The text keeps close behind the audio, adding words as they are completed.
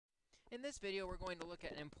In this video, we're going to look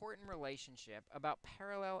at an important relationship about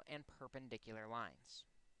parallel and perpendicular lines.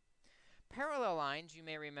 Parallel lines, you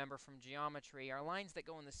may remember from geometry, are lines that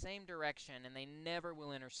go in the same direction and they never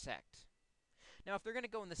will intersect. Now, if they're going to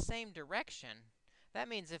go in the same direction, that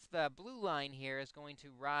means if the blue line here is going to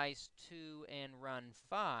rise 2 and run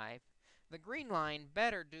 5, the green line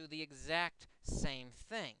better do the exact same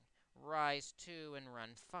thing, rise 2 and run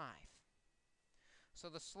 5. So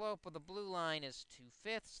the slope of the blue line is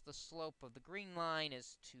 2/5. The slope of the green line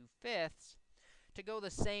is 2/5. To go the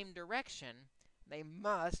same direction, they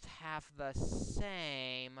must have the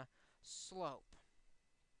same slope.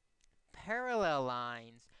 Parallel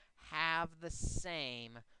lines have the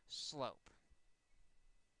same slope.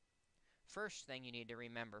 First thing you need to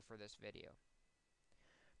remember for this video.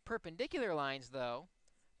 Perpendicular lines, though,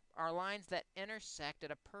 are lines that intersect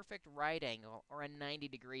at a perfect right angle or a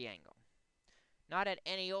 90-degree angle. Not at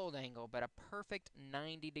any old angle, but a perfect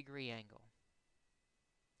 90-degree angle.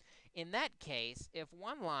 In that case, if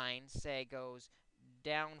one line, say, goes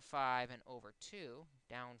down 5 and over 2,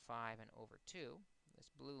 down 5 and over 2, this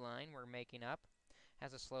blue line we're making up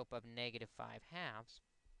has a slope of -5/2,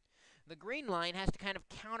 the green line has to kind of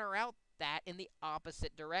counter out that in the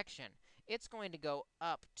opposite direction. It's going to go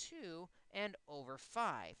up 2 and over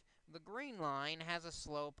 5. The green line has a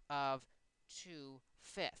slope of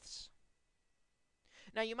 2/5.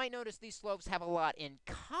 Now, you might notice these slopes have a lot in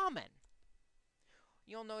common.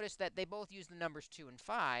 You'll notice that they both use the numbers 2 and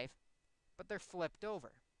 5, but they're flipped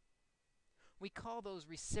over. We call those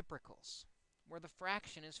reciprocals, where the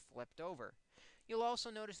fraction is flipped over. You'll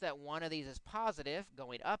also notice that one of these is positive,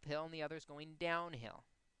 going uphill, and the other is going downhill.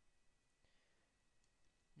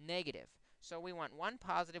 Negative. So we want one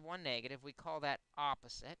positive, one negative. We call that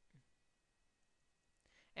opposite.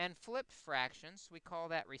 And flipped fractions, we call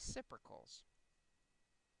that reciprocals.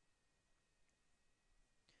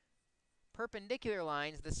 Perpendicular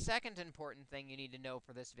lines, the second important thing you need to know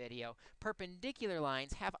for this video, perpendicular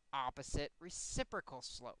lines have opposite reciprocal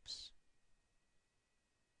slopes.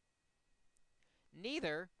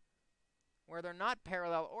 Neither, where they're not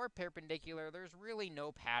parallel or perpendicular, there's really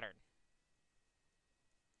no pattern.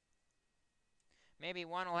 Maybe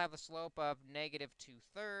one will have a slope of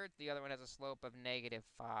 -2/3, the other one has a slope of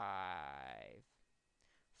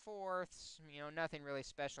 -5/4. Nothing really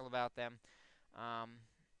special about them.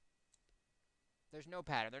 There's no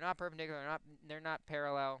pattern. They're not perpendicular, they're not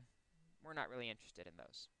parallel. We're not really interested in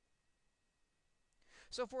those.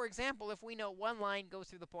 So for example, if we know one line goes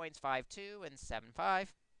through the points 5, 2 and 7,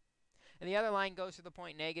 5, and the other line goes through the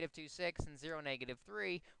point -2, 6 and 0,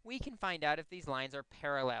 -3, we can find out if these lines are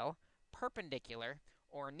parallel, perpendicular,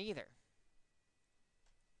 or neither.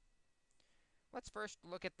 Let's first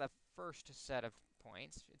look at the first set of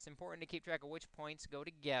points. It's important to keep track of which points go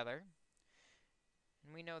together.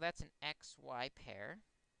 And we know that's an xy pair.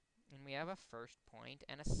 And we have a first point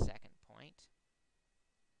and a second point.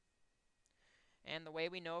 And the way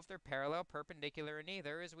we know if they're parallel, perpendicular, or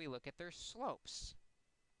neither is we look at their slopes.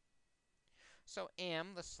 So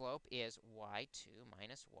m, the slope, is y2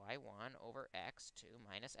 minus y1 over x2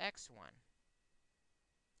 minus x1.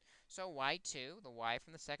 So y2, the y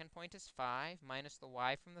from the second point is 5, minus the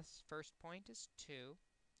y from the first point is 2,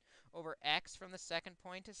 over x from the second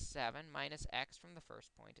point is 7, minus x from the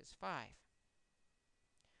first point is 5.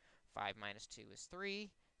 5 minus 2 is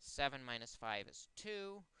 3. 7 minus 5 is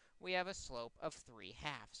 2. We have a slope of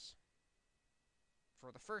 3/2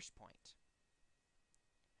 for the first point.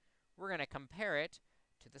 We're going to compare it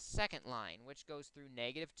to the second line, which goes through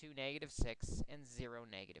 -2, -6, and 0,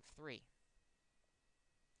 -3.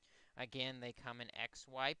 Again, they come in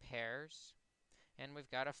xy pairs, and we've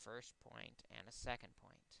got a first point and a second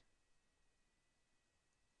point.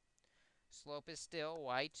 Slope is still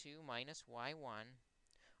y2 minus y1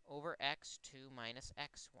 over x2 minus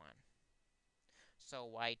x1. So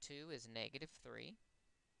y2 is -3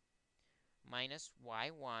 minus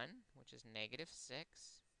y1, which is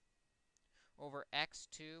 -6, over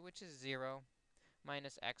x2, which is 0,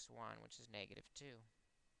 minus x1, which is -2.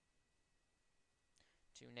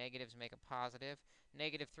 Two negatives make a positive.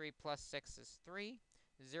 -3 plus 6 is 3.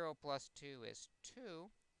 0 plus 2 is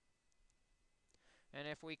 2. And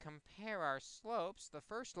if we compare our slopes, the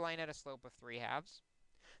first line had a slope of 3/2.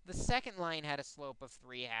 The second line had a slope of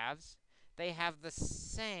 3/2. They have the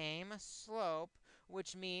same slope,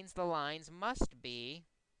 which means the lines must be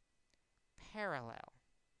parallel,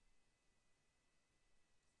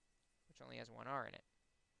 which only has one R in it.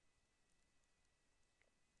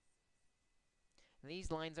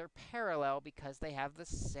 These lines are parallel because they have the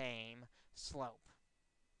same slope.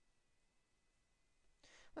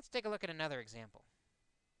 Let's take a look at another example.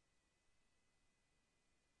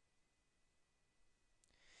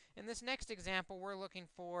 In this next example, we're looking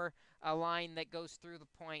for a line that goes through the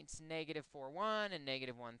points negative 4, 1 and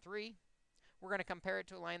negative 1, 3. We're going to compare it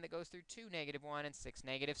to a line that goes through 2, negative 1 and 6,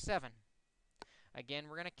 negative 7. Again,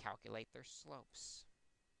 we're going to calculate their slopes.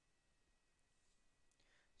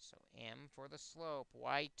 So M for the slope,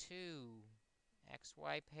 y2,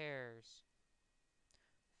 xy pairs,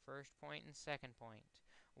 first point and second point.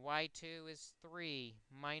 y2 is 3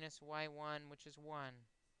 minus y1, which is 1,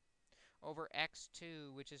 over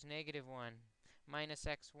x2, which is negative 1, minus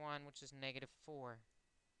x1, which is negative 4.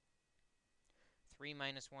 3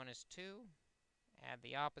 minus 1 is 2. Add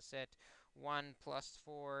the opposite. 1 plus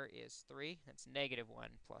 4 is 3. That's negative 1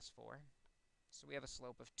 plus 4. So we have a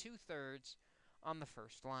slope of 2/3 on the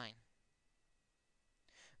first line.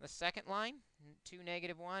 The second line, 2,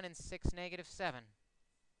 negative 1 and 6, negative 7.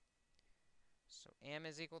 So M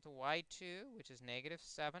is equal to y2, which is negative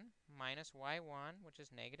 7, minus y1, which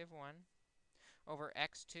is negative 1, over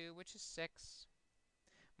x2, which is 6,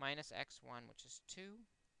 minus x1, which is 2.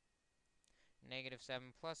 Negative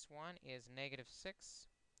 7 plus 1 is negative 6.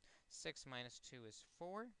 6 minus 2 is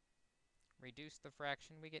 4. Reduce the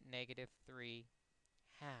fraction, we get negative 3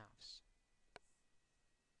 halves.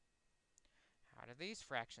 How do these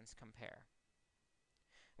fractions compare?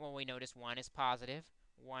 Well, we notice one is positive,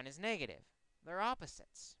 one is negative. They're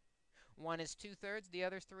opposites. One is 2/3, the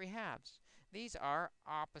other's 3 halves. These are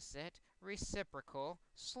opposite reciprocal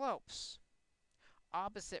slopes.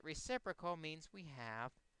 Opposite reciprocal means we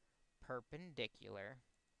have perpendicular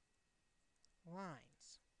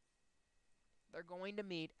lines. They're going to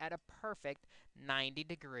meet at a perfect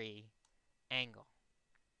 90-degree angle.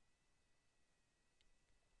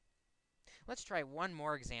 Let's try one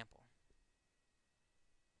more example.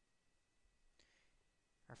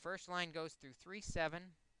 Our first line goes through 3,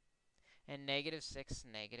 7, and negative 6,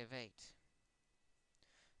 negative 8.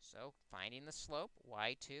 So finding the slope,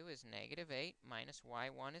 y2 is negative 8 minus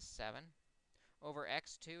y1 is 7, over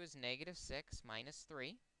x2 is negative 6 minus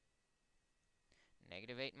 3.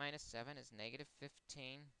 Negative 8 minus 7 is negative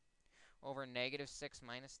 15. Over negative 6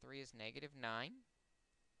 minus 3 is negative 9.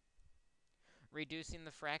 Reducing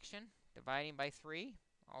the fraction, dividing by 3,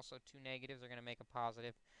 also two negatives are going to make a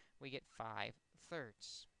positive. We get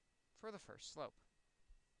 5/3 for the first slope.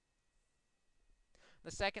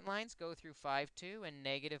 The second lines go through 5, 2, and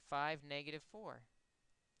negative 5, negative 4.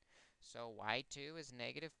 So y2 is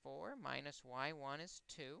negative 4 minus y1 is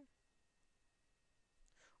 2,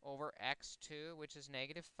 over x2, which is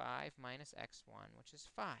negative 5, minus x1, which is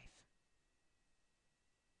 5.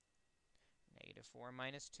 Negative 4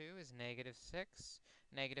 minus 2 is negative 6.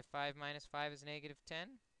 Negative 5 minus 5 is negative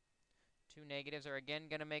 10. Two negatives are again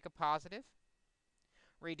going to make a positive.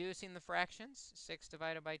 Reducing the fractions, 6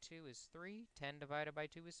 divided by 2 is 3. 10 divided by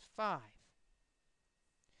 2 is 5.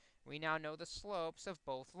 We now know the slopes of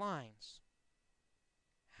both lines.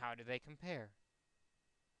 How do they compare?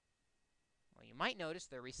 Well, you might notice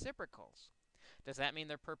they're reciprocals. Does that mean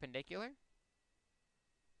they're perpendicular?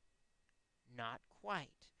 Not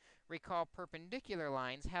quite. Recall, perpendicular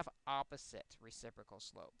lines have opposite reciprocal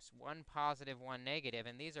slopes. One positive, one negative,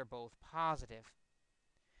 and these are both positive.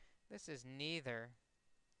 This is neither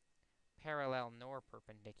parallel nor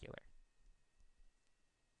perpendicular.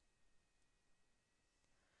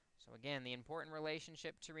 So again, the important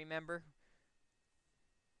relationship to remember,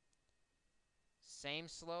 same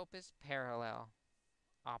slope is parallel.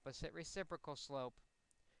 Opposite reciprocal slope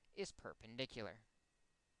is perpendicular.